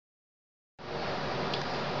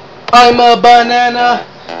I'm a banana,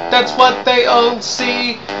 that's what they all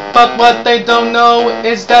see. But what they don't know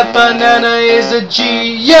is that banana is a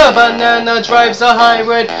G. Yeah, banana drives a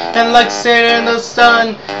hybrid and likes it in the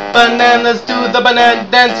sun. Bananas do the banana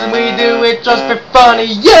dance and we do it just for funny.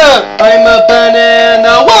 Yeah, I'm a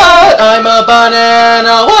banana, what? I'm a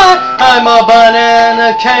banana, what? I'm a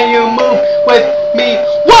banana, can you move with me?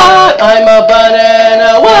 What? I'm a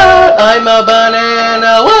banana, what? I'm a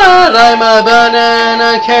banana, what? I'm a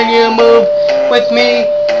banana, can you move with me?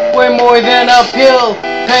 We're more than a pill.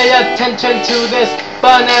 Pay attention to this.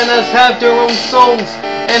 Bananas have their own souls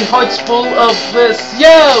and hearts full of bliss.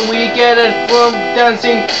 Yeah, we get it from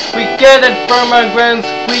dancing. We get it from our grands.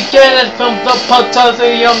 We get it from the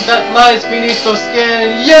potassium that lies beneath our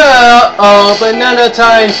skin. Yeah, uh-oh, banana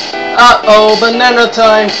time. Uh-oh, banana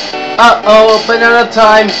time. Uh-oh, banana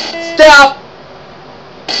time. Stop!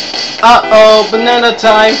 Uh-oh, banana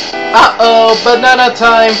time. Uh-oh, banana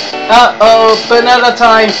time. Uh-oh, banana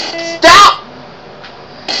time. Stop!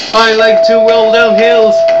 I like to roll down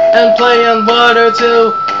hills and play in water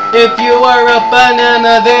too. If you are a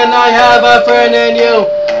banana, then I have a friend in you.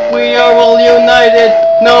 We are all united,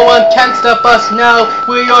 no one can stop us now.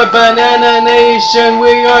 We are Banana Nation,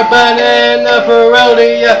 we are Banana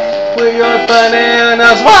Parodia. We are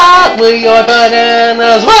bananas, what? We are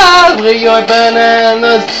bananas, what? We are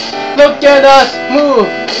bananas. Look at us move,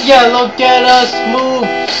 yeah, look at us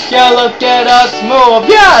move. Yeah, look at us move.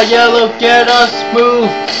 Yeah, look at us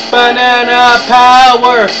move. Banana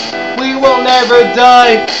power. We will never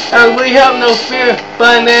die, and we have no fear.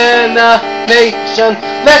 Banana Nation.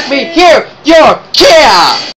 Let me hear your cheer.